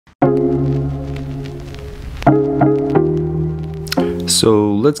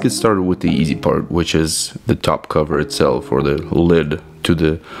So let's get started with the easy part, which is the top cover itself, or the lid to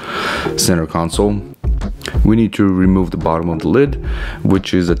the center console. We need to remove the bottom of the lid,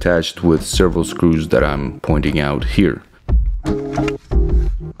 which is attached with several screws that I'm pointing out here.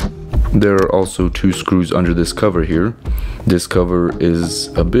 There are also two screws under this cover here. This cover is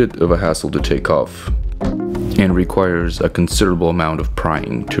a bit of a hassle to take off and requires a considerable amount of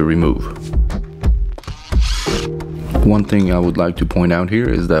prying to remove. One thing I would like to point out here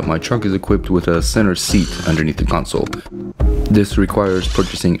is that my truck is equipped with a center seat underneath the console. This requires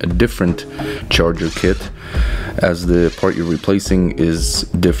purchasing a different charger kit, as the part you're replacing is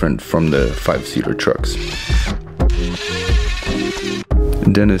different from the 5-seater trucks.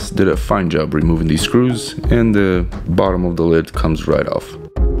 Dennis did a fine job removing these screws, and the bottom of the lid comes right off.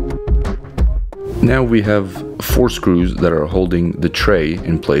 Now we have 4 screws that are holding the tray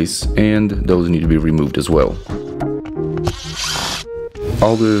in place, and those need to be removed as well.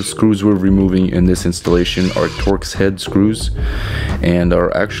 All the screws we're removing in this installation are Torx head screws and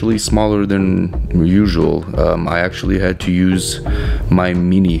are actually smaller than usual. I actually had to use my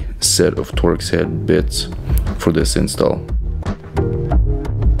mini set of Torx head bits for this install.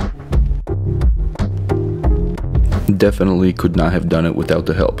 Definitely could not have done it without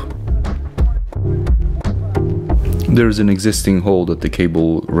the help. There's an existing hole that the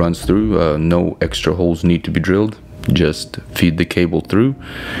cable runs through. No extra holes need to be drilled. Just feed the cable through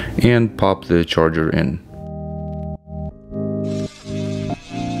and pop the charger in.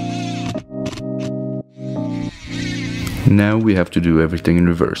 Now we have to do everything in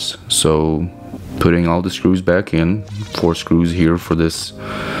reverse. So putting all the screws back in, 4 screws here for this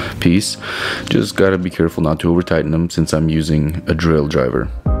piece. Just gotta be careful not to over tighten them since I'm using a drill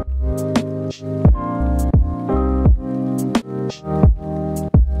driver.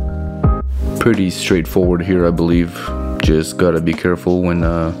 Pretty straightforward here, I believe. Just gotta be careful when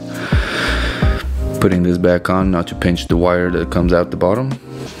putting this back on not to pinch the wire that comes out the bottom.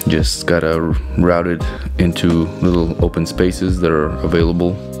 Just gotta route it into little open spaces that are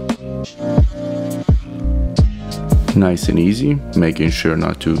available. Nice and easy, making sure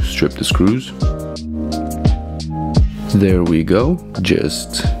not to strip the screws. There we go.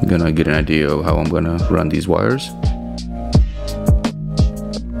 Just gonna get an idea of how I'm gonna run these wires.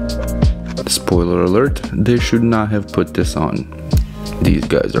 Spoiler alert, they should not have put this on. These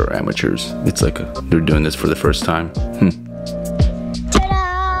guys are amateurs. It's like they're doing this for the first time.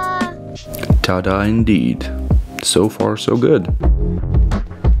 Ta-da! Ta-da indeed. So far so good.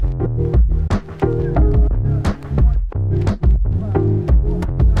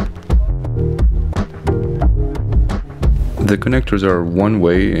 The connectors are one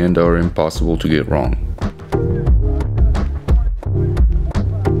way and are impossible to get wrong.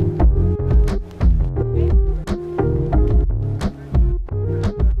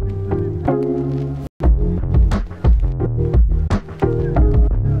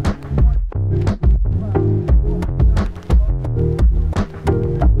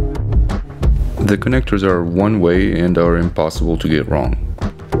 The connectors are one way and are impossible to get wrong.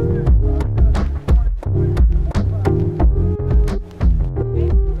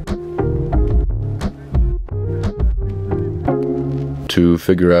 To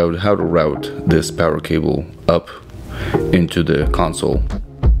figure out how to route this power cable up into the console.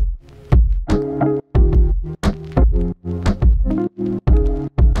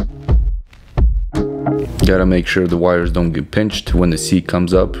 Gotta make sure the wires don't get pinched when the seat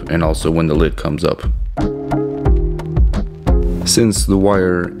comes up and also when the lid comes up. Since the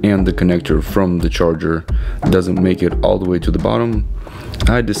wire and the connector from the charger doesn't make it all the way to the bottom,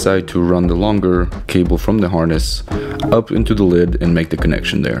 I decide to run the longer cable from the harness up into the lid and make the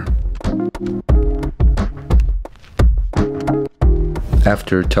connection there.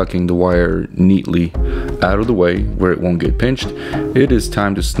 After tucking the wire neatly out of the way where it won't get pinched, it is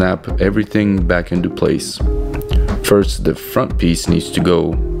time to snap everything back into place. First, the front piece needs to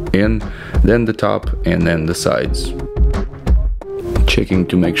go in, then the top, and then the sides. Checking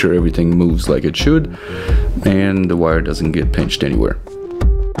to make sure everything moves like it should and the wire doesn't get pinched anywhere.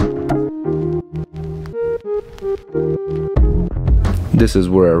 This is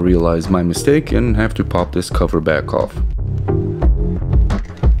where I realize my mistake and have to pop this cover back off.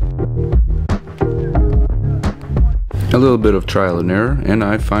 A little bit of trial and error, and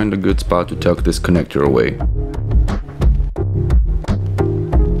I find a good spot to tuck this connector away.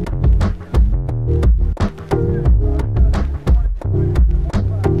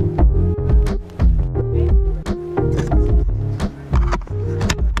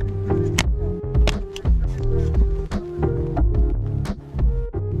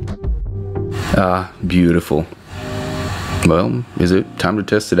 Ah, beautiful. Well, is it time to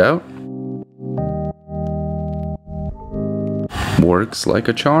test it out? Works like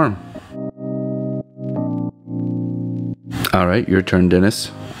a charm. Alright, your turn,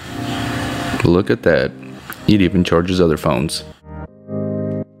 Dennis. Look at that. It even charges other phones.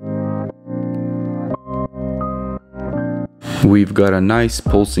 We've got a nice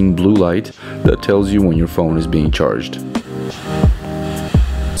pulsing blue light that tells you when your phone is being charged.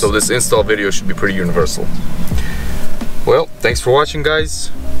 So this install video should be pretty universal. Well, thanks for watching,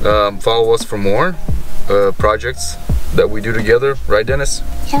 guys. Follow us for more projects that we do together, right, Dennis?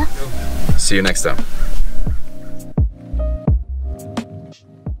 Yeah. See you next time.